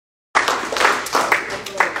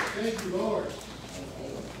Thank you, Lord.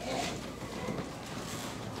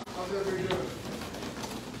 How's everybody doing?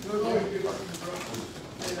 Good, always good to see you, bro.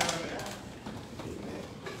 Stay down there.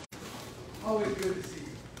 Always good to see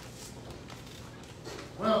you.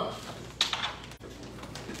 Well,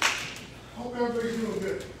 hope everybody's doing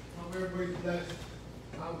good. Hope everybody's blessed.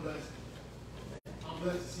 I'm blessed. I'm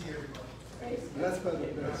blessed to see everybody. Blessed by the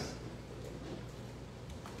best.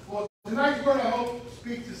 Well, tonight's word, I hope,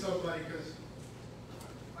 speaks to somebody because,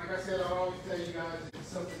 like I said, I always tell you guys, it's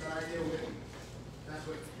something that I deal with. That's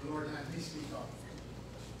what the Lord has me speak on.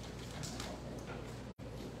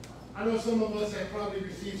 I know some of us have probably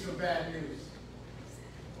received some bad news,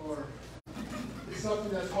 or it's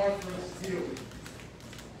something that's hard for us to deal with,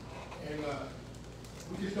 and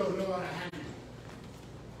we just don't know how to handle it.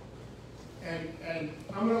 And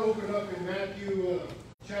I'm going to open up in Matthew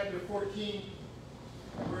chapter 14.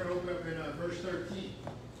 We're going to open up in verse 13.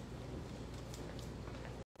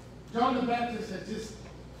 John the Baptist has just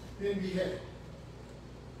been beheaded.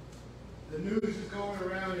 The news is going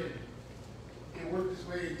around and it worked its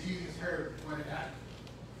way, and Jesus heard what had happened.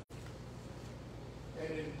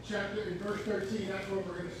 And in verse 13, that's where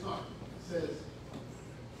we're going to start. It says,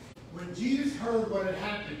 when Jesus heard what had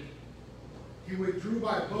happened, he withdrew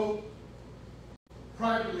by boat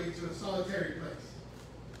privately to a solitary place.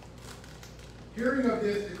 Hearing of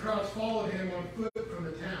this, the crowds followed him on foot from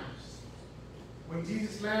the towns. When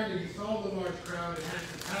Jesus landed, he saw the large crowd and had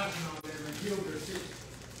compassion on them and healed their sick.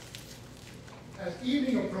 As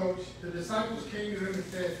evening approached, the disciples came to him and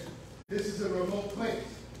said, this is a remote place,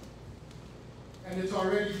 and it's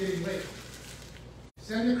already getting late.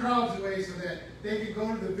 Send the crowds away so that they can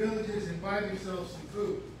go to the villages and buy themselves some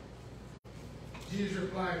food. Jesus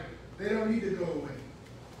replied, they don't need to go away.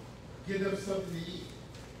 Give them something to eat.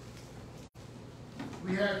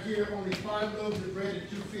 We have here only 5 loaves of bread and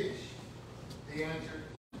 2 fish. They answered.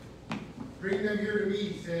 Bring them here to me,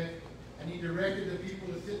 he said, and he directed the people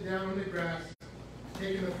to sit down on the grass.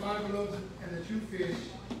 Taking the 5 loaves and the 2 fish,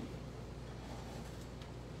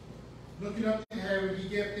 looking up to heaven, he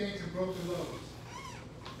gave thanks and broke the loaves.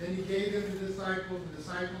 Then he gave them to the disciples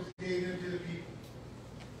gave them to the people.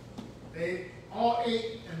 They all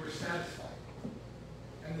ate and were satisfied.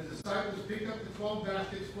 And the disciples picked up the 12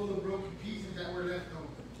 baskets full of broken pieces that were left over.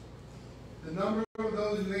 The number of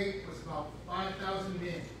those who ate was about 5,000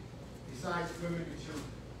 men, besides women and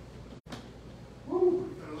children. Woo!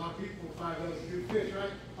 A lot of people, 5,000 fish,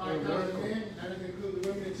 right? 5,000 men, that doesn't include the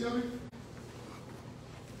women and children.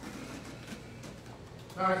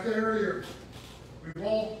 Now, I said earlier, we've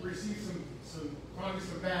all received probably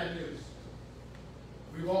some bad news.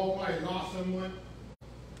 We've all probably lost someone,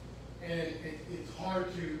 and it's hard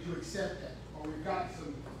to accept that. Or we've got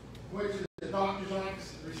went to the doctor's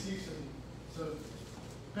office and received some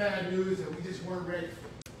bad news that we just weren't ready for.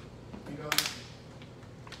 You know,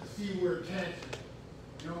 to see where cancer.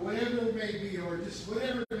 You know, whatever it may be, or just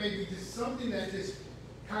whatever it may be, just something that just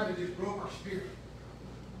kind of just broke our spirit.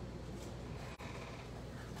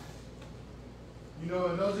 You know,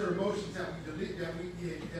 and those are emotions that we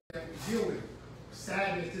deal with.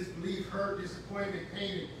 Sadness, disbelief, hurt, disappointment,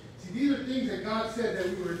 pain. See, these are things that God said that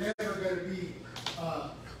we were never going to be,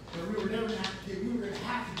 that we were never going to have to deal. We were going to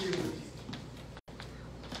have to deal with these.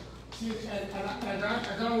 See,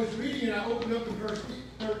 as I was reading and I opened up in verse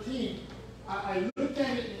 13, I looked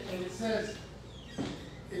at it and it says,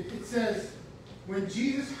 when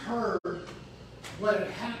Jesus heard what had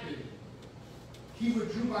happened, he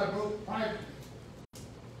withdrew by boat privately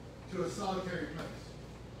to a solitary place.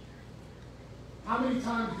 How many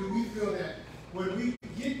times do we feel that when we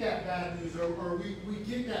get that bad news or we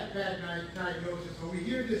get that bad diagnosis, or we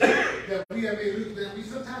hear this that we have a loop, that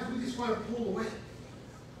sometimes we just want to pull away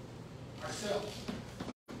ourselves.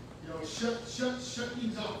 You know, shut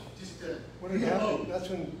things off. Just to when it happened,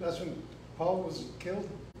 that's when Paul was killed.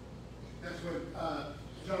 That's when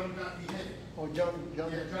John got beheaded. Oh, John. Yeah,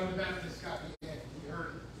 John the Baptist got beheaded. He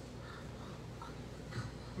heard it.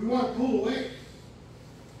 We want to pull away.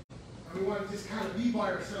 And we want to just kind of be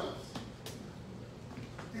by ourselves.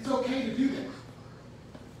 It's okay to do that.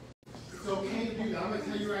 It's okay to do that. I'm going to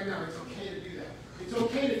tell you right now, it's okay to do that. It's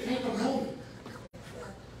okay to take a moment.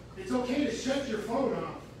 It's okay to shut your phone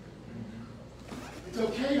off. It's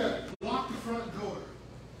okay to lock the front door.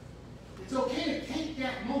 It's okay to take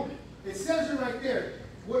that moment. It says it right there.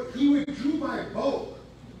 He withdrew by boat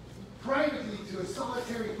privately to a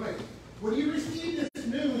solitary place. When he received this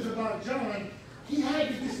news about John, he had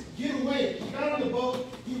to just get away. He got on the boat,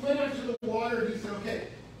 he went out to the water, and he said, okay,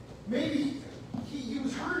 maybe he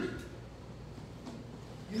was hurting.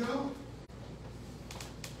 You know?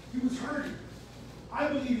 He was hurting. I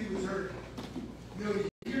believe he was hurting. You know, you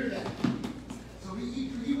hear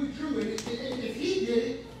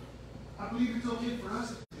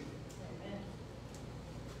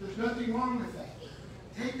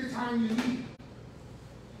time you need.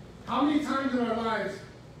 How many times in our lives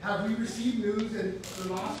have we received news and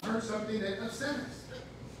the lost heard something that upset us?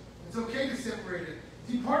 It's okay to separate it.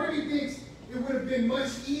 See, part of me thinks it would have been much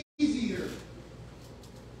easier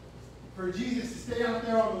for Jesus to stay out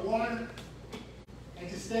there on the water and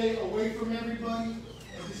to stay away from everybody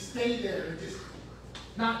and to stay there and just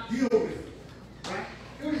not deal with it. Right?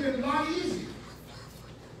 It would have been a lot easier.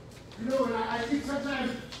 You know, and I think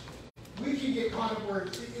sometimes we can get caught up where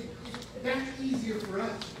that's easier for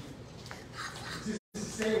us. Just to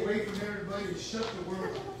stay away from everybody and shut the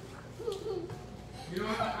world up. You know,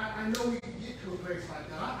 I know we can get to a place like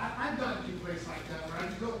that. I've gotten to a place like that where I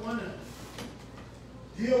just don't want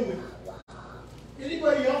to deal with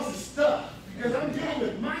anybody else's stuff because I'm dealing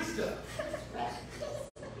with my stuff.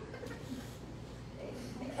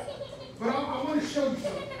 But I want to show you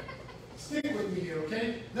something. Stick with me here,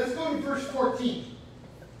 okay? Let's go to verse 14.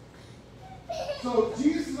 So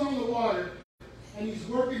Jesus is on the water, and he's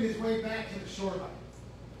working his way back to the shoreline.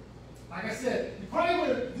 Like I said, he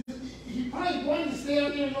probably wanted to stay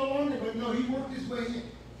out there no longer, but no, he worked his way in.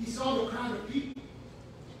 He saw the crowd of people.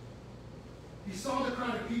 He saw the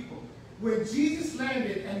crowd of people. When Jesus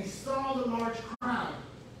landed and he saw the large crowd,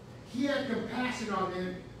 he had compassion on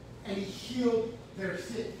them, and he healed their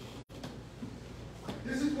sick.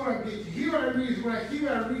 This is what I'm getting to. Here I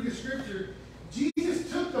read the scripture,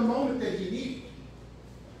 Jesus took the moment that he needed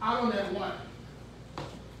out on that water.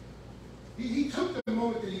 He took the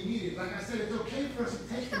moment that he needed. Like I said, it's okay for us to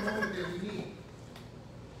take the moment that we need.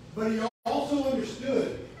 But he also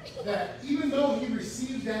understood that even though he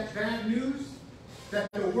received that bad news,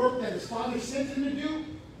 that the work that his Father sent him to do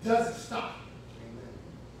doesn't stop.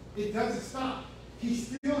 It doesn't stop. He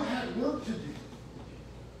still had work to do.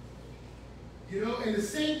 You know, and the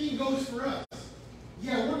same thing goes for us.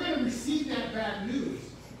 Yeah, we're going to receive that bad news.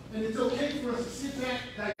 And it's okay for us to sit back,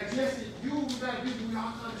 digest it, do what we got to do, but we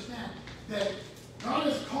have to understand that God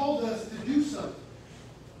has called us to do something.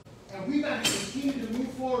 And we got to continue to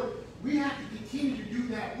move forward. We have to continue to do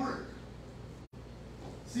that work.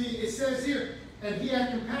 See, it says here, and he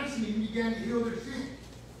had compassion and he began to heal their sick.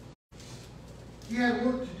 He had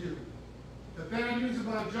work to do. The bad news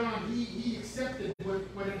about John, he accepted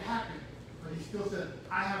when it happened. But he still said,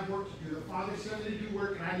 I have work to do. The Father sent me to do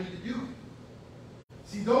work, and I need to do it.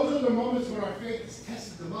 See, those are the moments when our faith is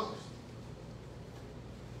tested the most.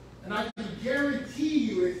 And I can guarantee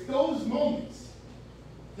you it's those moments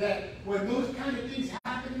that when those kind of things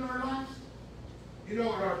happen in our lives, you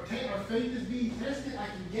know, our faith is being tested, I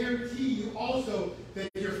can guarantee you also that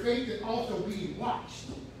your faith is also being watched.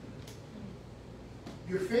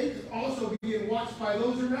 Your faith is also being watched by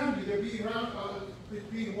those around you. They're it's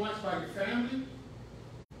being watched by your family.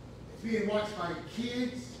 It's being watched by your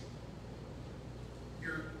kids.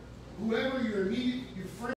 Whoever your immediate, your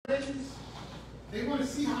friends. They want to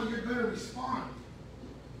see how you're going to respond.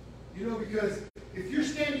 You know, because if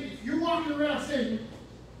you're walking around saying,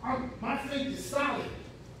 my faith is solid.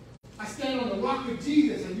 I stand on the rock of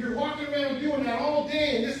Jesus, and you're walking around doing that all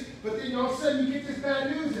day, but then all of a sudden you get this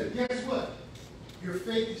bad news, and guess what? Your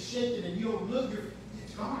faith is shaken, and you don't look,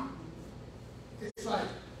 it's gone. It's like,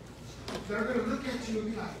 they're going to look at you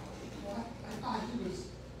and be like, well, I thought he was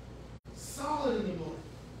solid in the Lord.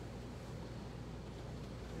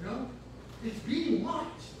 You know? It's being watched.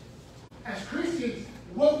 As Christians,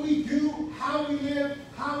 what we do, how we live,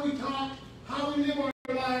 how we talk, how we live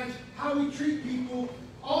our lives, how we treat people,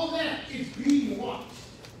 all that is being watched.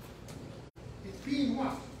 It's being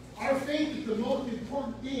watched. Our faith is the most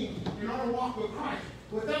important thing in our walk with Christ.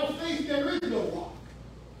 Without faith, there is no walk.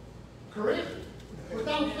 Correct?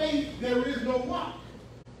 Without faith, there is no walk.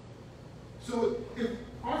 So if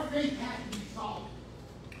our faith has to be solid,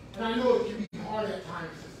 and I know it can be hard at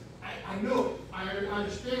times. I know it. I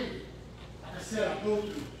understand it. Like I said, I go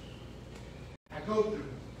through it.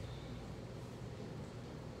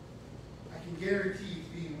 I can guarantee it's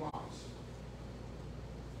being watched.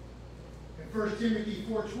 In 1 Timothy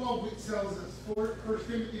 4:12, it tells us, 1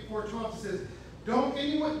 Timothy 4:12 says, don't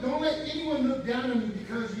let anyone look down on you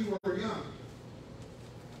because you are young.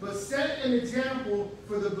 But set an example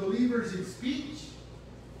for the believers in speech,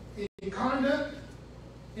 in conduct,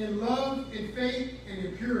 in love, in faith, and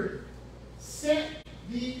in purity. Set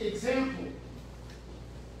the example.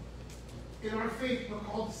 In our faith, we're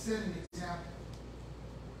called to set an example.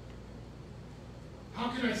 How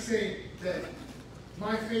can I say that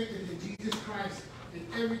my faith is in Jesus Christ in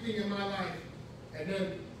everything in my life, and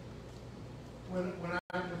then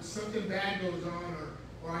when something bad goes on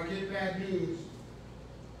or I get bad news,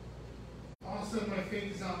 all of a sudden my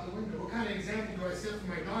faith is out the window? What kind of example do I set for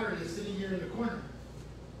my daughter that's sitting here in the corner?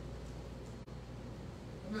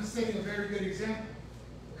 I'm not setting a very good example.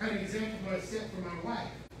 What kind of example do I set for my wife?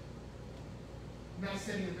 I'm not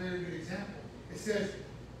setting a very good example. It says,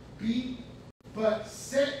 but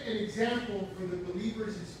set an example for the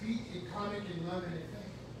believers in speech, in conduct, in love,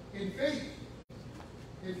 and in faith. In faith.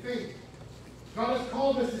 In faith. God has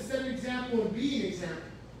called us to set an example and be an example.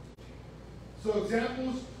 So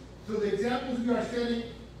the examples we are setting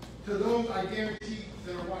to those, I guarantee,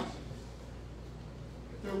 that are watching us.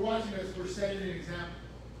 If they're watching us, we're setting an example.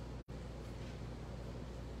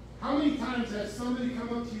 How many times has somebody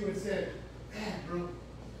come up to you and said, man, bro,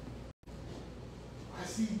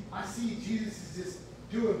 I see Jesus is just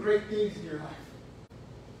doing great things in your life.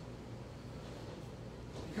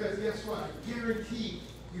 Because guess what? I guarantee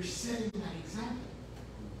you're setting that example.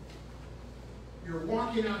 You're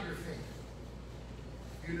walking out your faith.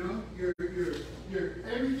 You know, you're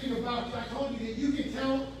everything about you. I told you that you can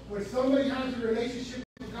tell when somebody has a relationship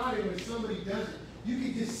with God and when somebody doesn't. You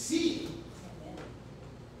can just see it.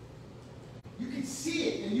 You can see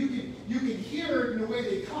it, and you can hear it in the way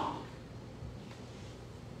they talk.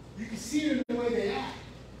 You can see it in the way they act.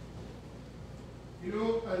 You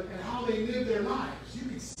know, and how they live their lives. You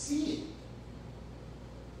can see it.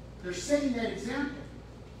 They're setting that example.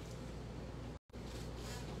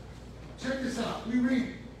 Check this out. We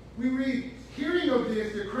read, hearing of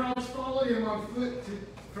this, the crowds followed him on foot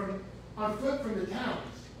from the towns.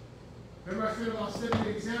 Remember I said about setting an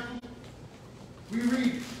example? We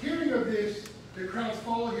read, hearing of this, the crowds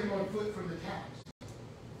followed him on foot from the towns.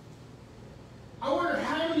 I wonder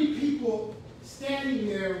how many people standing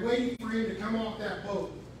there waiting for him to come off that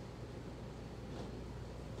boat.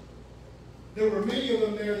 There were many of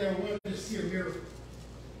them there that wanted to see a miracle.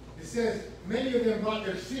 It says many of them brought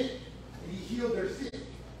their sick, and he healed their sick.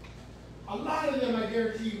 A lot of them, I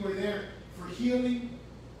guarantee, were there for healing,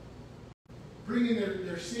 bringing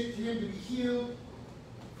their sick to him to be healed,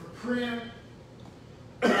 for prayer.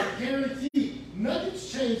 And I guarantee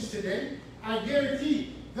nothing's changed today. I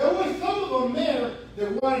guarantee there were some of them there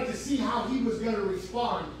that wanted to see how he was going to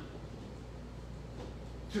respond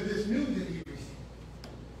to this news that he received.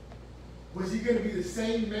 Was he going to be the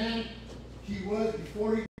same man he was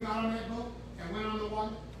before he got on that boat and went on the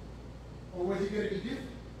water? Or was he going to be different?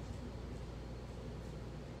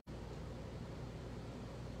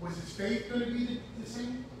 Was his faith going to be the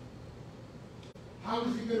same? How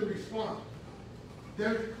was he going to respond?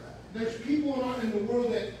 There's people in the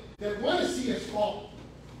world that want to see us fall.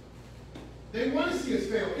 They want to see us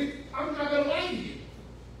fail. I'm not going to lie to you.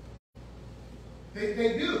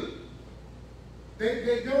 They do.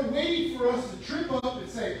 They're waiting for us to trip up and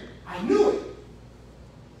say, I knew it.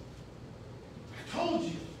 I told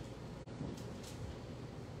you.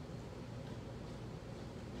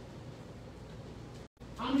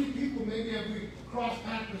 How many people maybe have we crossed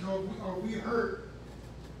paths or we heard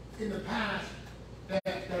in the past that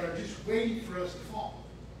are just waiting for us to fall?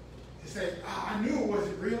 To say, I knew it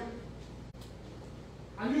wasn't real.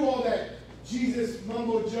 I knew all that Jesus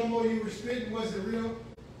mumbo jumbo you were spitting wasn't real.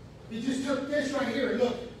 It just took this right here.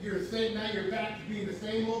 Look, you're the same, now you're back to being the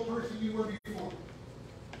same old person you were before.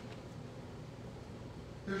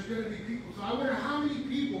 There's going to be people. So I wonder how many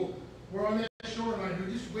people were on that shoreline who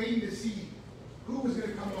were just waiting to see who was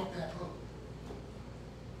going to come off that boat.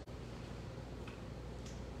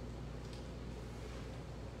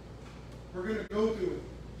 We're going to go through it.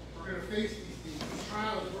 We're going to face these things, these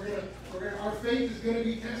trials. Our faith is going to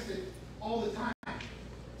be tested all the time.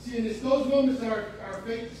 See, and it's those moments that our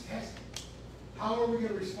faith is tested. How are we going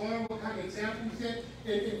to respond? What kind of example we set?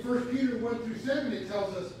 In 1 Peter 1-7, it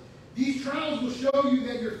tells us, these trials will show you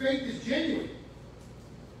that your faith is genuine.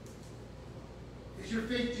 Is your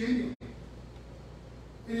faith genuine?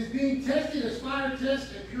 It is being tested as fire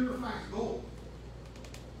tests and purifies gold.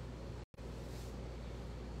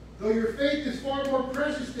 Though your faith is far more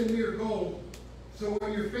precious than mere gold, so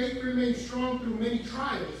when your faith remains strong through many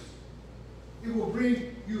trials, it will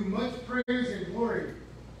bring you much praise and glory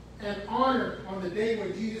and honor on the day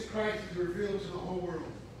when Jesus Christ is revealed to the whole world.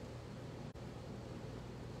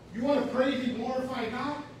 You want to praise and glorify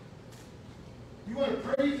God? You want to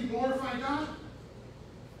praise and glorify God?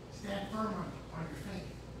 Stand firm on your faith.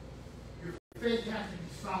 Your faith has to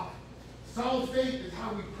be solid. Solid faith is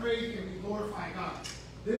how we praise and we glorify God.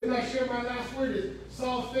 Then I share my last word is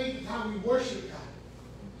solid faith is how we worship God.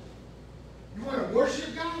 You want to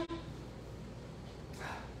worship God?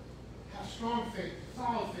 Have strong faith,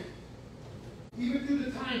 solid faith. Even through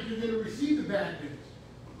the times you're going to receive the bad news.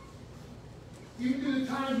 Even through the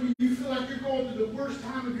times when you feel like you're going through the worst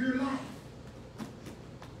time of your life.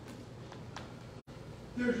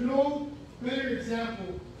 There's no better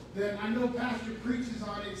example than, I know Pastor preaches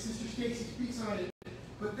on it, Sister Stacy speaks on it,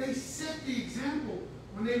 But they set the example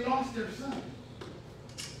when they lost their son.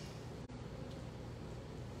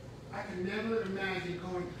 I can never imagine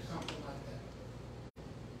going through something like that.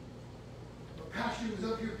 But Pastor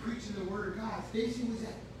was up here preaching the Word of God. Stacy was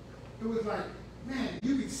at. It was like, man,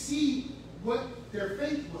 you could see what their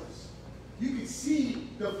faith was. You could see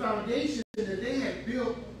the foundation that they had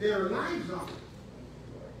built their lives on.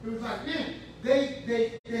 It was like, man,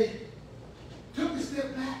 they took a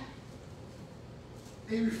step back.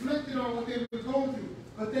 They reflected on what they were going through.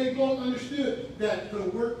 But they both understood that the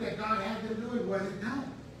work that God had them doing wasn't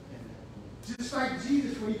done. Just like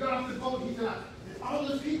Jesus, when he got off the boat, he thought, all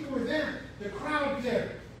those people were there. The crowd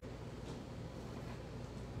there.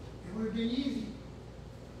 It would have been easy.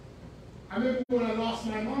 I remember when I lost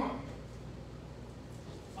my mom.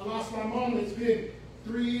 I lost my mom, it's been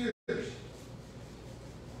 3 years.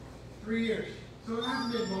 3 years. So it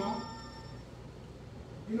hasn't been long.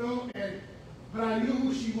 You know, but I knew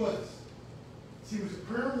who she was. She was a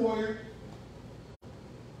prayer warrior.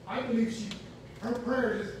 I believe her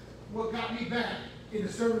prayers is what got me back into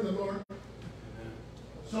serving the Lord.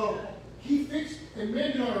 So he fixed and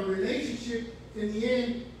mended our relationship in the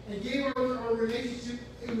end and gave our relationship,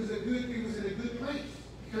 it was in a good place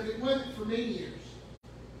because it wasn't for many years.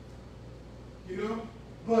 You know?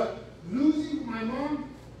 But losing my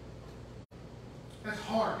mom, that's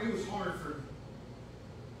hard. It was hard for me.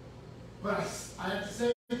 But at the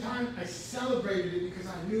same time, I celebrated it because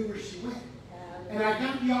I knew where she went. And I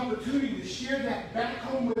got the opportunity to share that back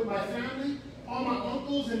home with my family, all my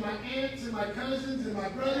uncles and my aunts and my cousins and my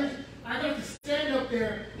brothers. I got to stand up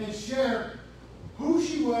there and share who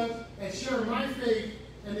she was and share my faith.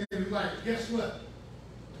 And it was like, guess what?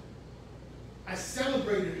 I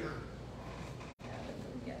celebrated her.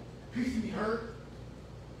 Piece of me hurt.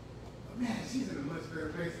 But man, she's in a much better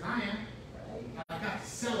place than I am. I got to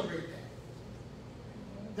celebrate that.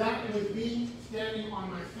 That was me standing on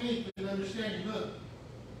my faith and understanding, look,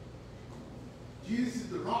 Jesus is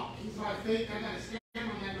the rock. He's my faith. I got to stand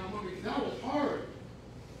on that no more because that was hard.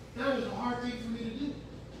 That was a hard thing for me to do.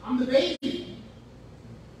 I'm the baby.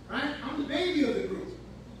 Right? I'm the baby of the group.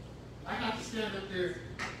 I got to stand up there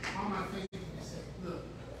on my faith and say, look,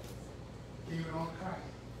 give it all to Christ.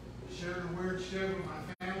 Share the word, share with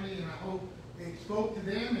my family, and I hope they spoke to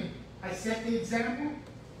them, and I set the example.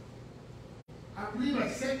 I believe I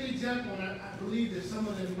set the example, and I believe that some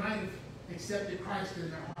of them might have accepted Christ in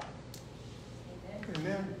their heart.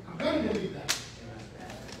 Amen. I'm going to believe that.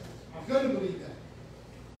 I'm going to believe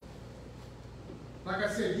that. Like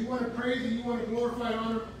I said, you want to praise and you want to glorify and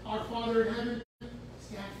honor our Father in heaven,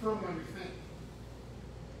 stand firm on your faith.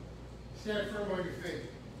 Stand firm on your faith.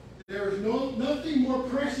 There is nothing more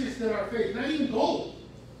precious than our faith. Not even gold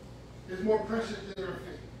is more precious than our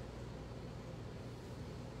faith.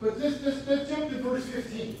 But let's jump to verse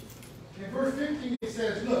 15. In verse 15 it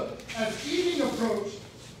says, look, as evening approached,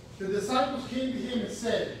 the disciples came to him and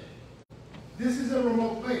said, this is a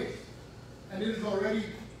remote place, and it is already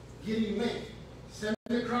getting late. Send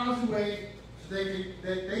the crowds away so they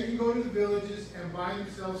can go to the villages and buy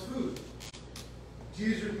themselves food.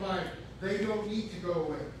 Jesus replied, they don't need to go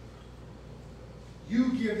away.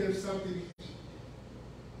 You give them something to eat.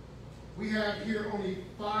 We have here only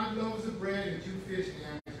 5 loaves of bread and 2 fish, he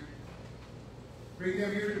answered. Bring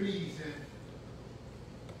them here to me, he said.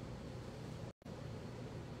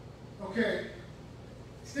 Okay,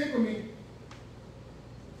 stick with me.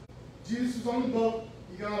 Jesus was on the boat.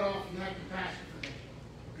 He got off. He had compassion for them.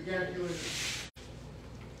 He began doing it.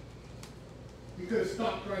 He could have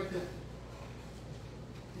stopped right there.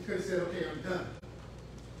 He could have said, okay, I'm done.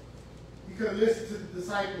 He could have listened to the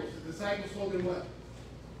disciples. The disciples told him what?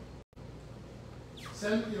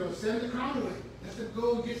 Send the crowd away. Let them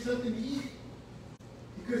go and get something to eat.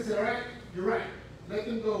 He could have said, all right, you're right. Let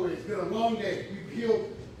them go. It's been a long day. We've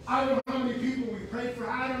healed, I don't know how many people. We prayed for,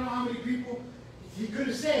 I don't know how many people. He could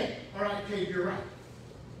have said, all right, Cade, you're right.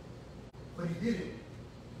 But he didn't.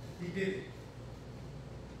 He didn't.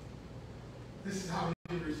 This is how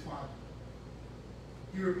he responded.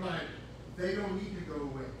 He replied, they don't need to go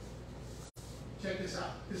away. Check this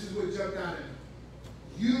out. This is what jumped out at me.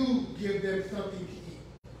 You give them something to eat.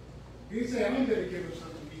 He didn't say, I'm going to give them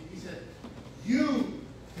something to eat. He said,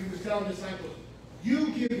 he was telling the disciples,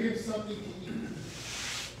 you give him something to eat.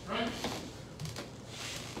 Right?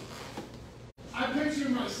 I picture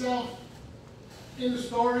myself in the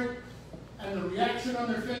story and the reaction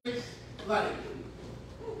on their face, like,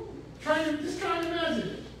 trying to imagine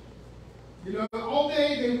it. You know, all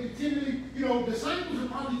day they would continually, disciples are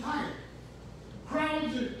probably tired.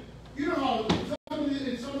 Crowds are, how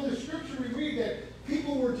in some of the scripture we read that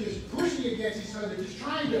people were just pushing against each other, just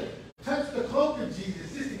trying to touch the cloak of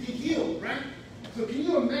Jesus.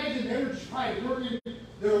 they were just probably working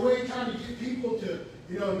their way, trying to get people to,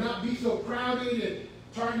 not be so crowded and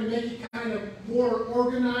trying to make it kind of more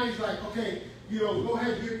organized. Like, okay, go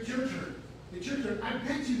ahead, it's your turn. It's your turn. I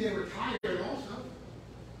bet you they were tired also.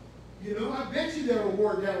 I bet you they were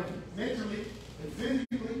worn down mentally and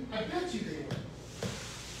physically. I bet you they were.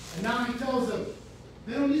 And now he tells them,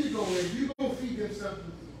 they don't need to go in. You go feed them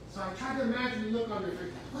something. So I try to imagine the look on their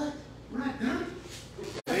face. What? We're not done?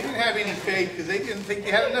 They didn't have any faith because they didn't think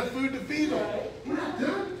they had enough food to feed them. We're not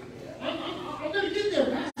done? I'm going to get there,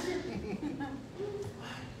 Pastor. We're not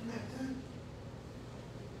done.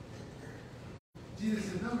 Jesus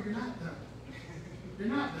said, no, you're not done. You're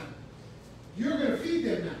not done. You're going to feed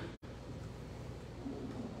them now.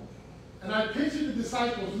 And I picture the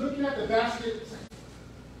disciples looking at the basket,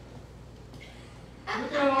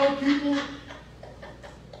 looking at all the people.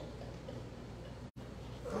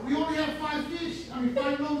 We only have 5 fish.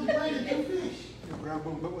 5 loaves of bread and 2 fish. You grab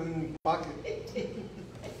one, put one in your pocket.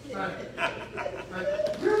 Right.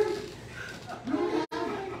 Really? We only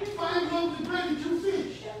have 5 loaves of bread and 2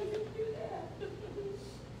 fish.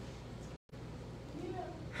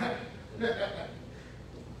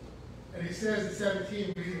 And he says in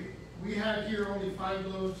 17, we have here only 5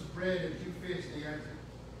 loaves of bread and 2 fish, they answered.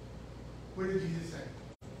 What did Jesus say?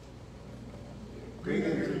 Bring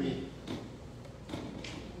them here to me.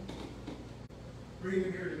 Bring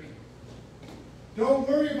them here to me. Don't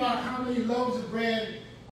worry about how many loaves of bread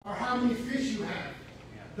or how many fish you have.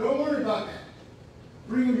 Don't worry about that.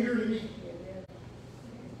 Bring them here to me.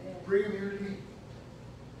 Bring them here to me.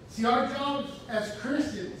 See, our job as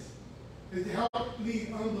Christians is to help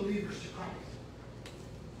lead unbelievers to Christ.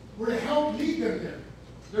 We're to help lead them there.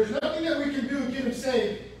 There's nothing that we can do to get them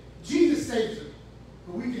saved. Jesus saves them.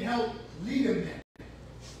 But we can help lead them there.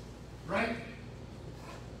 Right?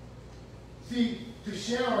 See, to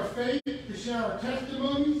share our faith, to share our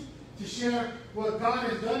testimonies, to share what God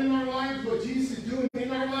has done in our lives, what Jesus is doing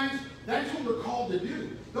in our lives, that's what we're called to do.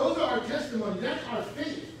 Those are our testimonies. That's our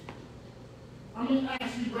faith. I'm going to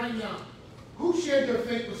ask you right now, who shared their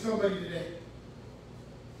faith with somebody today?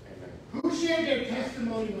 Amen. Who shared their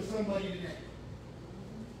testimony with somebody today?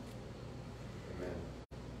 Amen.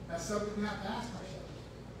 That's something we have to ask ourselves.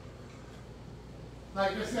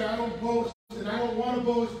 Like I said, I don't boast, and I don't want to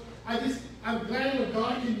boast. I'm glad that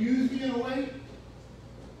God can use me in a way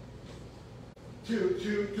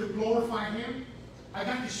to glorify Him. I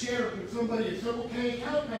got to share it with somebody at Circle K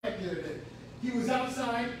Calipac the other day. He was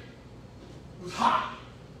outside. It was hot.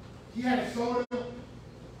 He had a soda,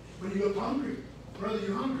 but he looked hungry. Brother,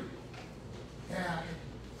 you hungry? Yeah.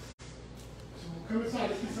 So we'll come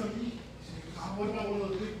inside and see something to eat. He said, what about one of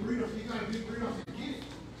those big burritos? You got a big burrito? I said, get it.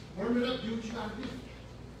 Warm it up, do what you got to do.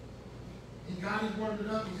 He got it, warmed it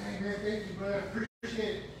up. He said, hey man, thank you, brother. I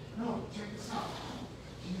appreciate it. No, check this out.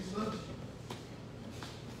 Jesus loves you.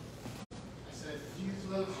 I said, Jesus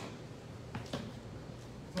loves you.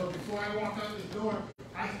 But before I walked out the door,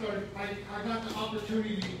 I got the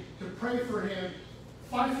opportunity to pray for him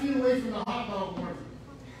 5 feet away from the hot dog warmer.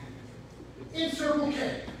 In Circle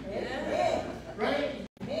K. Yeah. Right?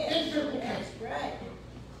 Yeah. In Circle K. That's right.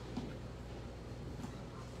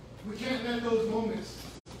 We can't let those moments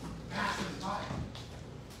pass us by.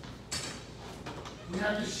 We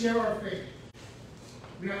have to share our faith.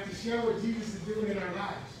 We have to share what Jesus is doing in our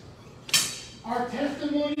lives. Our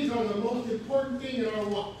testimonies are the most important thing in our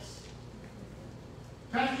walks.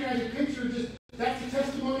 Pastor has a picture of just, that's a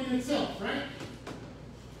testimony in itself, right?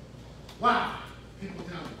 Wow, people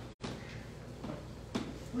tell me.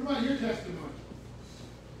 What about your testimony?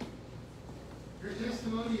 Your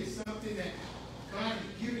testimony is something that God has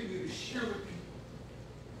given you to share with people.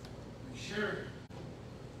 Share it.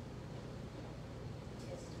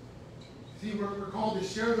 See, we're called to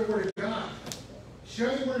share the Word of God.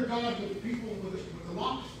 Share the Word of God with the people, with the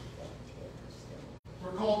lost.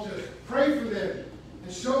 We're called to pray for them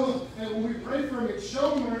and show them. And when we pray for them, it's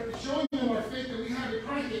showing them our faith that we have in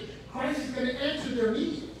Christ. That Christ is going to answer their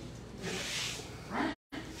need. Right?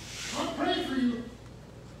 I'll pray for you.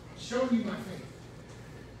 Show you my faith.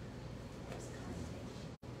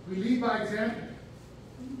 We lead by example.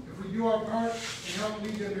 If we do our part and help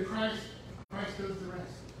lead them to Christ, Christ does the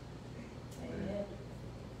rest. Amen.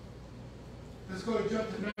 Let's go to jump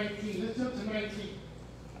to 19. Let's jump to 19.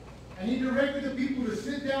 And he directed the people to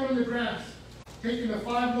sit down in the grass, taking the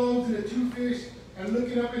 5 loaves and the 2 fish, and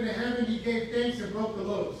looking up into heaven, he gave thanks and broke the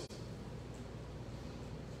loaves.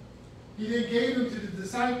 He then gave them to the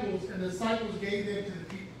disciples, and the disciples gave them to the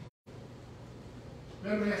people.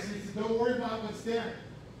 Remember, he said, don't worry about what's there.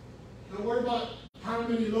 Don't worry about how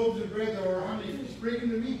many loaves of bread there are, or how many fish. Bring them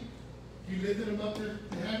to me. You lifted them up to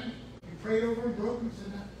heaven. You prayed over them, broke them,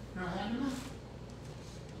 said, now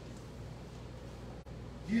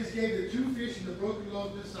Jesus gave the 2 fish and the broken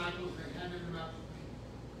loaves to the disciples, and they handed them out to the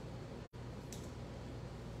people.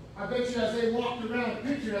 I bet you as they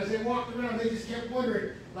walked around, they just kept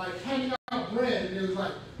wondering, like handing out bread, and it was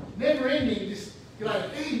like never ending, just like,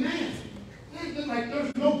 amen. Like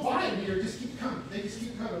there's no bottom here, just keep coming. They just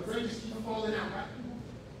keep coming. Bread just keep falling out, right?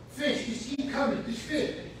 Fish just keep coming, just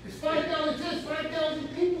fish. It's 5,000 tents, 5,000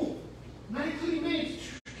 people. Not including men.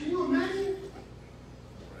 Can you imagine?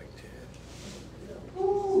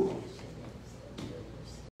 Ooh.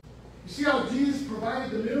 You see how Jesus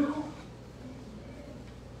provided the miracle?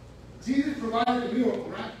 Jesus provided the miracle,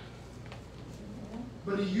 right?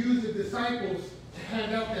 But he used the disciples to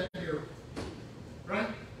hand out that miracle. Right?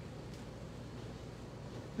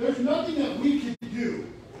 There's nothing that we can do.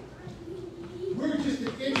 We're just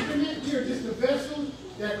an instrument. We are just a vessel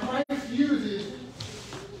that Christ uses,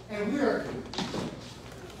 and we are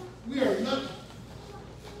nothing.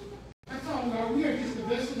 That's all we are. We are just a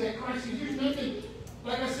vessel that Christ uses. There's nothing,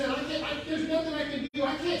 like I said, there's nothing I can do.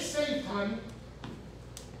 I can't save Tommy,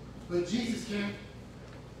 but Jesus can.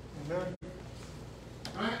 Amen.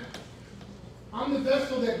 Right? I'm the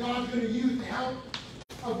vessel that God's going to use to help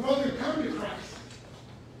a brother come to Christ.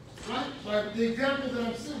 Right? Like the example that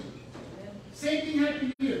I'm saying. Same thing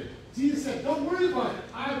happened here. Jesus said, don't worry about it.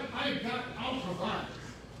 I'll provide.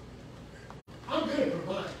 I'm going to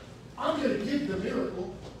provide. I'm going to give the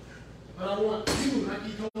miracle. But I want you, like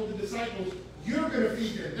he told the disciples, you're going to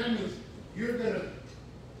feed them. That means you're going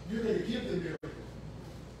to give the miracle.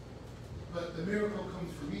 But the miracle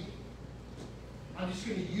comes from me. I'm just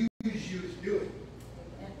going to use you to do it.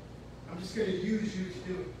 I'm just going to use you to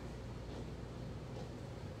do it.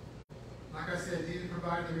 Like I said, Jesus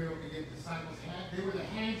provided the miracle to get the disciples' hands. They were the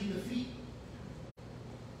hands and the feet.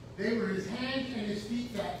 They were his hands and his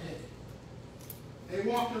feet that day. They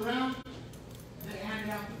walked around and they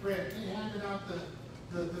handed out the bread. They handed out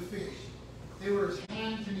the fish. They were his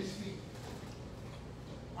hands and his feet.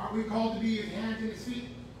 Aren't we called to be his hands and his feet?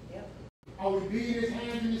 Yep. Are we being his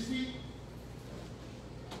hands and his feet?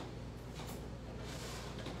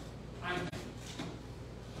 I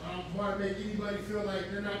don't want to make anybody feel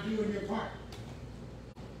like they're not doing their part.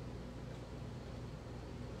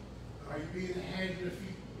 Are you being the hands and the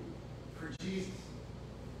feet for Jesus?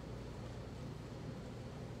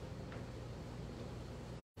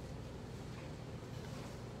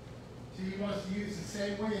 See, he wants to use the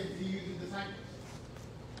same way as he used the disciples.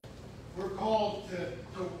 We're called to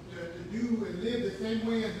do and live the same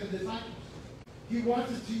way as the disciples. He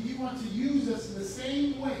wants to use us in the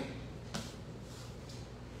same way.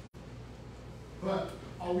 But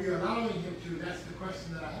are we allowing him to? That's the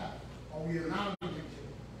question that I have. Are we allowing him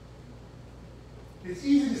to? It's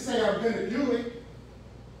easy to say I'm going to do it.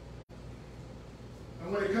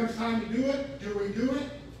 And when it comes time to do it, do we do it?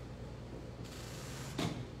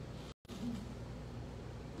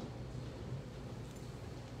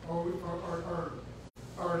 Or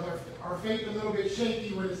is our faith a little bit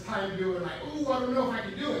shaky when it's time to do it? Like, ooh, I don't know if I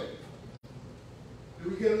can do it. Do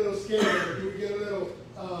we get a little scared? Or do we get a little,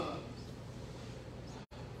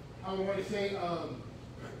 I want to say,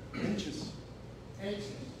 Anxious.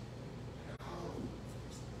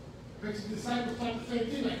 But the disciples thought the same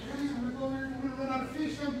thing, like, hey, I'm going to go there and I'm going to run out of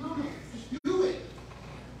fish. No, just do it.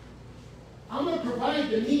 I'm going to provide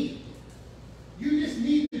the need. You just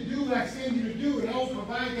need to do what I send you to do, and I'll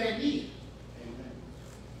provide that need. Amen.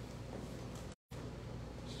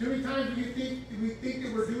 Too many times we think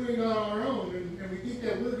that we're doing it on our own, and we think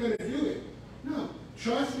that we're going to do it. No.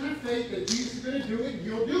 Trust and have faith that Jesus is going to do it, and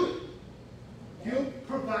he'll do it. He'll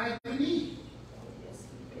provide the need. Yes,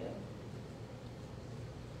 he will.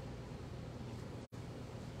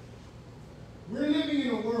 We're living in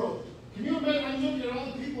a world. Can you imagine? I'm looking at all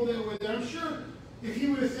the people that were there. I'm sure if he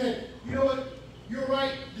would have said, you know what, you're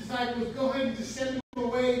right, disciples, go ahead and just send them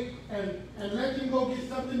away and let them go get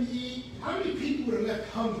something to eat. How many people would have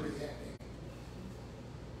left hungry that day?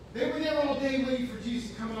 They were there all day waiting for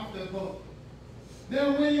Jesus to come off the boat. They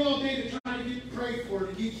were waiting all day to try to get prayed for,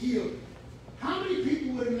 to get healed. How many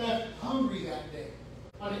people would have left hungry that day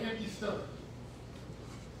on an empty stomach?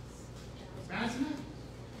 Imagine that.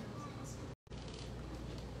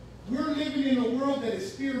 We're living in a world that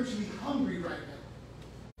is spiritually hungry right now.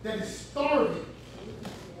 That is starving.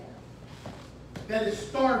 That is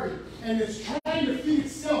starving. And it's trying to feed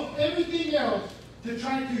itself everything else to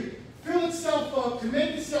try to fill itself up, to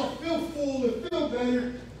make itself feel full and feel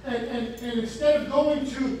better. And instead of going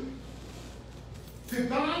to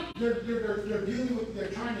God, they're dealing with, they're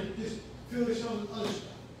trying to just fill themselves with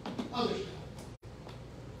other stuff.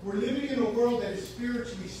 We're living in a world that is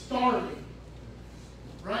spiritually starving.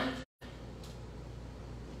 Right?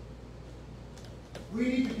 We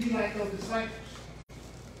need to be like those disciples.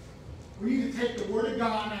 We need to take the Word of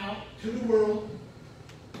God out to the world,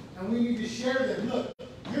 and we need to share them. Look,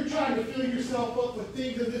 you're trying to fill yourself up with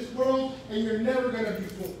things of this world, and you're never going to be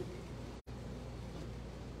full.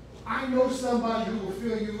 I know somebody who will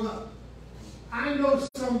fill you up. I know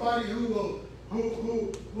somebody who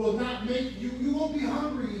will not make you. You won't be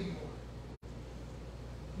hungry anymore.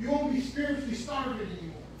 You won't be spiritually starving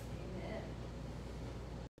anymore.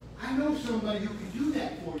 I know somebody who can do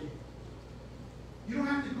that for you. You don't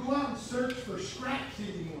have to go out and search for scraps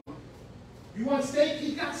anymore. You want steak?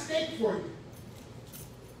 He got steak for you.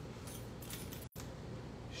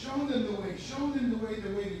 Show them the way. Show them the way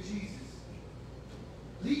to Jesus.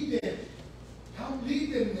 Lead them. Help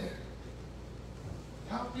lead them there.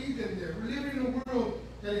 Help lead them there. We're living in a world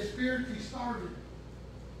that is spiritually starving.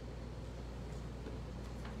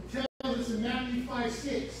 It tells us in Matthew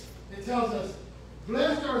 5:6, it tells us,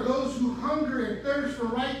 blessed are those who hunger and thirst for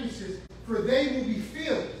righteousness, for they will be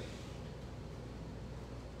filled.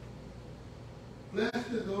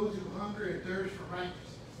 Blessed are those who hunger and thirst for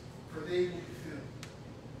righteousness, for they will be filled.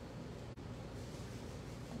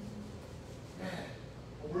 Man,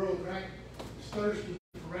 the world, right, is thirsty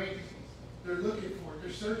for righteousness. They're looking for it.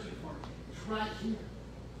 They're searching for it. It's right here.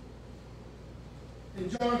 In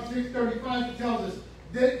John 6:35, it tells us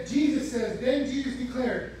that Jesus says, then Jesus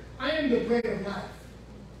declared, I am the bread of life.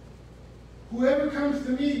 Whoever comes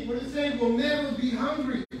to me, what does it say, will never be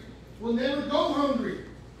hungry, will never go hungry.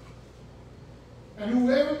 And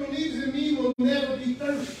whoever believes in me will never be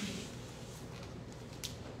thirsty.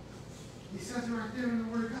 He says it right there in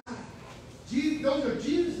the Word of God. Jesus, those are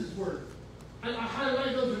Jesus' words. I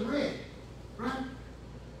highlight those in red. Right?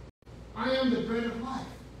 I am the bread of life.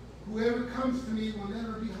 Whoever comes to me will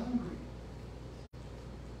never be hungry.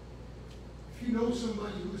 If you know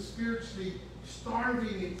somebody who is spiritually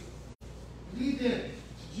starving, lead them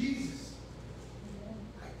to Jesus.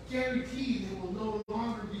 I guarantee they will no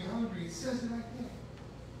longer be hungry. It says it right there.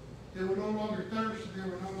 They will no longer thirst. They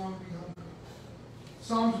will no longer be hungry.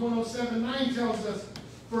 Psalms 107:9 tells us,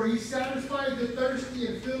 for he satisfies the thirsty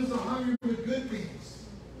and fills the hungry with good things.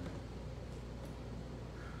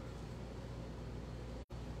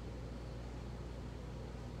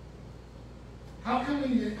 How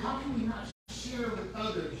can we not share with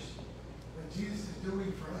others what Jesus is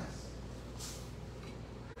doing for us?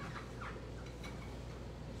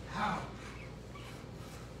 How?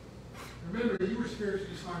 Remember, you were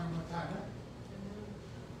spiritually starving one time, right?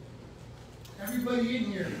 Everybody in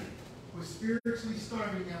here was spiritually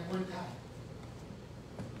starving at one time.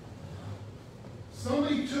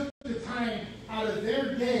 Somebody took the time out of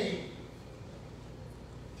their day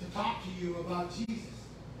to talk to you about Jesus.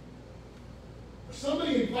 Or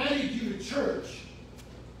somebody invited you to church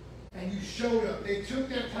and you showed up. They took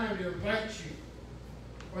that time to invite you.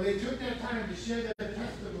 Or they took that time to share their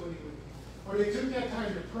testimony with you. Or they took that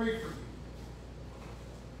time to pray for you.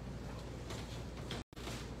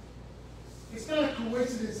 It's not a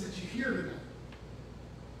coincidence that you're here tonight.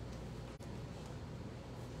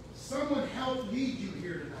 Someone helped lead you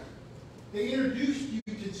here tonight. They introduced you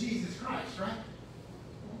to Jesus Christ, right?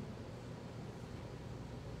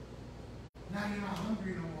 Now you're not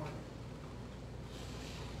hungry no more.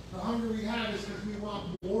 The hunger we have is because we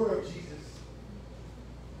want more of Jesus.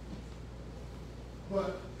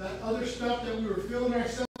 But that other stuff that we were filling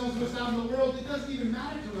ourselves with out in the world, it doesn't even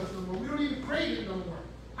matter to us no more. We don't even crave it no more.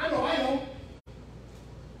 I know I don't.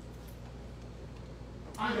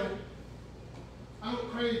 I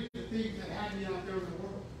don't crave the things that had me out there in the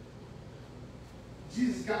world.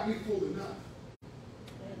 Jesus got me full enough.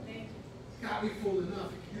 He's got me full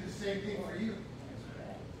enough. He can do the same thing for you.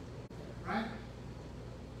 Right?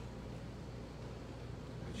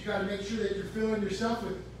 But you got to make sure that you're filling yourself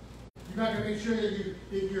with. You got to make sure that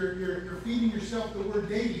you're feeding yourself the Word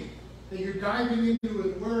daily. That you're diving into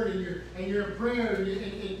the Word and you're in prayer and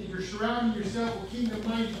you're surrounding yourself with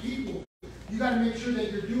kingdom-minded people. You got to make sure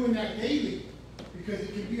that you're doing that daily, because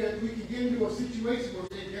it can be we can get into a situation where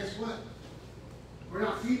we say, guess what? We're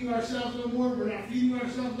not feeding ourselves no more. We're not feeding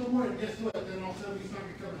ourselves no more. And guess what? Then all of a sudden we start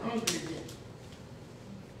becoming hungry again.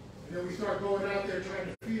 And then we start going out there trying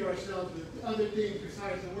to feed ourselves with other things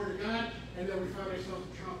besides the Word of God, and then we find ourselves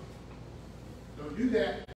in trouble. Don't do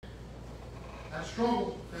that. That's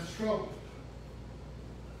trouble. That's trouble.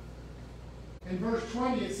 In verse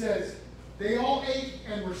 20 it says, they all ate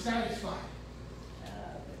and were satisfied.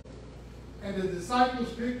 And the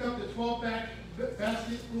disciples picked up the 12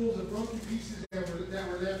 basketfuls of broken pieces that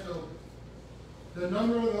were left over. The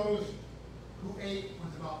number of those who ate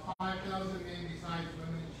was about 5,000 men besides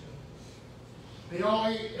women and children. They all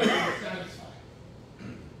ate and were satisfied.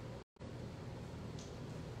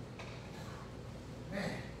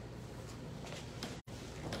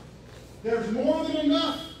 There's more than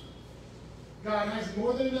enough. God has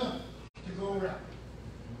more than enough to go around.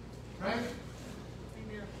 Right?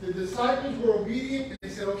 Amen. The disciples were obedient. They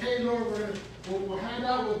said, okay, Lord, we'll hand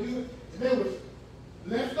out, we'll do it. And there was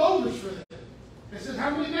leftovers for them. They said,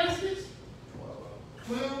 how many baskets?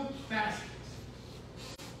 12 baskets.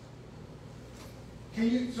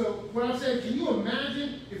 So what I'm saying, can you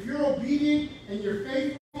imagine if you're obedient and you're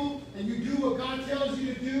faithful and you do what God tells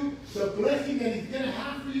you to do, the blessing that He's going to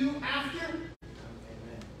have for you after? Amen.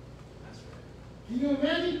 That's right. Can you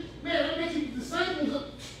imagine? Man, I bet you the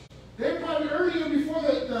disciples, they're probably earlier before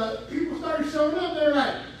the people started showing up. They're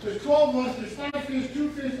like, there's 12 of us, there's 5 fish, 2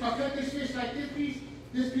 fish, I'll cut this fish like this piece,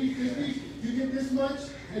 this piece, this piece. You get this much,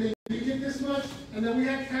 and then you get this much, and then we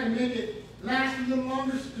have to kind of make it last a little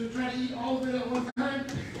longer to try to eat all of it at one time.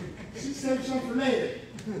 She saved some for later.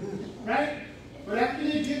 Right? But after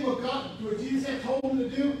they did what Jesus had told them to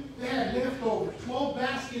do, they had leftovers. 12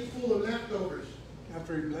 baskets full of leftovers.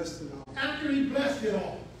 After He blessed it all. After He blessed it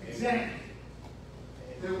all. Exactly.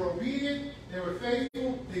 They were obedient. They were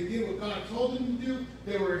faithful. They did what God told them to do.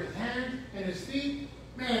 They were in His hands and His feet.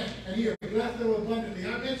 Man, and He blessed them abundantly.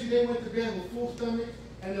 I bet you they went to bed with full stomachs,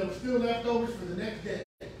 and there were still leftovers for the next day.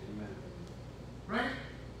 Right?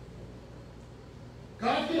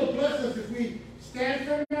 God's going to bless us if we stand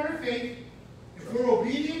firm in our faith, if we're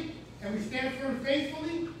obedient, and we stand firm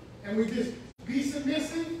faithfully, and we just be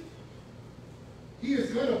submissive. He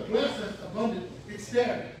is going to bless us abundantly. It's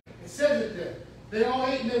there. It says it there. They all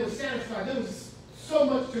ate and they were satisfied. There was so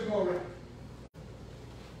much to go around.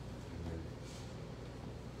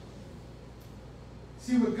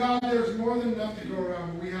 See, with God, there's more than enough to go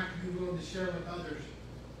around, but we have to be willing to share with others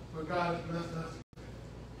what God has blessed us.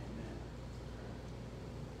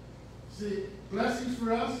 See, blessings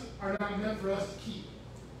for us are not meant for us to keep.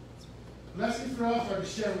 Blessings for us are to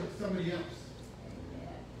share with somebody else.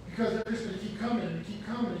 Because they're just going to keep coming and keep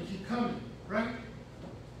coming and keep coming. Right?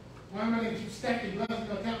 Why am I going to keep stacking blessings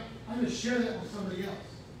on top? I'm going to share that with somebody else.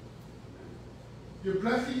 Your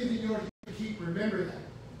blessing isn't yours to keep. Remember that.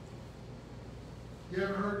 You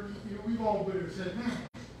ever heard, we've all been there said, man,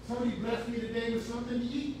 somebody blessed me today with something to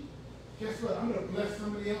eat. Guess what? I'm going to bless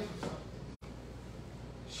somebody else with something.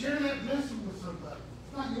 Share that blessing with somebody.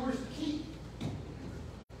 It's not yours to keep.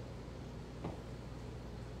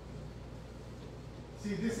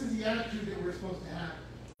 See, this is the attitude that we're supposed to have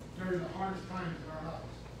during the hardest times in our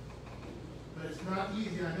lives. But it's not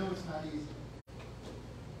easy. I know it's not easy.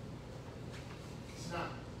 It's not.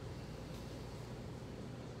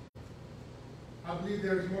 I believe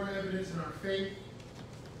there is more evidence in our faith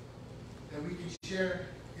that we can share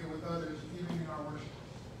it with others, even in our worship.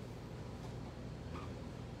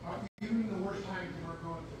 Even in the worst times that we're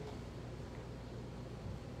going through.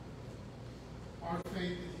 Our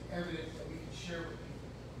faith is the evidence that we can share with people.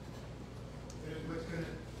 That is what's going to,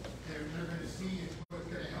 they're going to see is what's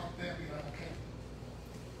going to help them be like, okay.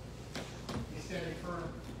 He's standing firm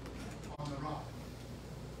on the rock.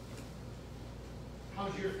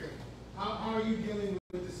 How's your faith? How are you dealing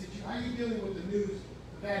with the situation? How are you dealing with the news,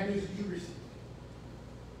 the bad news that you received?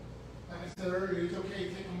 Like I said earlier, it's okay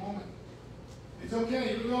to take a moment. It's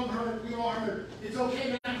okay. We all heard. It's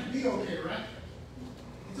okay not to be okay, right?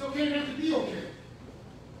 It's okay not to be okay.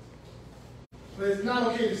 But it's not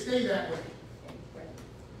okay to stay that way.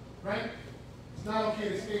 Right? It's not okay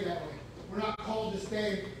to stay that way. We're not called to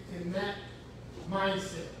stay in that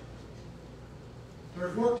mindset.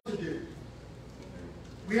 There's work to do.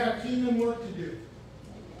 We have kingdom work to do.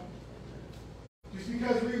 Just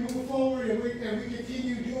because we move forward and we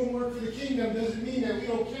continue doing work for the kingdom doesn't mean that we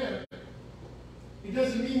don't care. It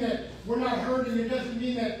doesn't mean that we're not hurting. It doesn't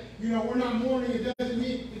mean that, we're not mourning. It doesn't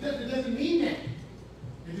mean that.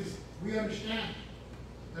 It just, we understand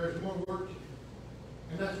there's more work to do.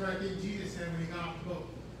 And that's what I think Jesus said when he got off the boat.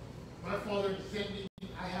 My Father sent me,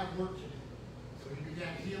 I have work to do. So he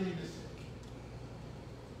began healing the sick.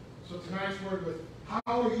 So tonight's word was, how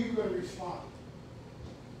are you going to respond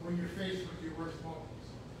when you're faced with your worst moments?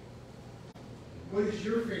 What is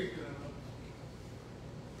your faith going to look like?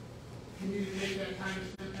 You need to take that time to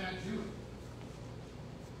step back to it.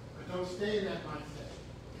 But don't stay in that mindset.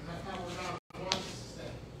 Because that's not where God wants us to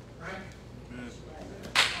stay. Right? Yes.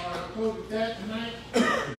 All right, I'll close with that tonight.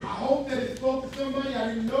 I hope that it spoke to somebody. I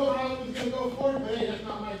didn't know how it was going to go forward, but hey, that's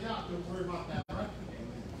not my job. Don't worry about that, right?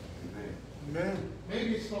 Amen. Amen.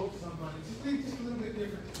 Maybe it spoke to somebody. Just think just a little bit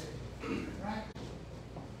different today. Right?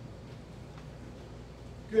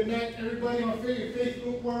 Good night, everybody on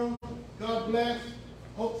Facebook world. God bless.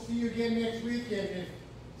 Hope to see you again next week. And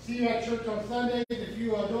see you at church on Sundays. If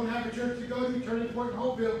you don't have a church to go to, Turning Point in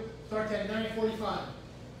Hopeville starts at 9:45.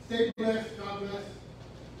 Stay blessed. God bless.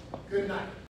 Good night.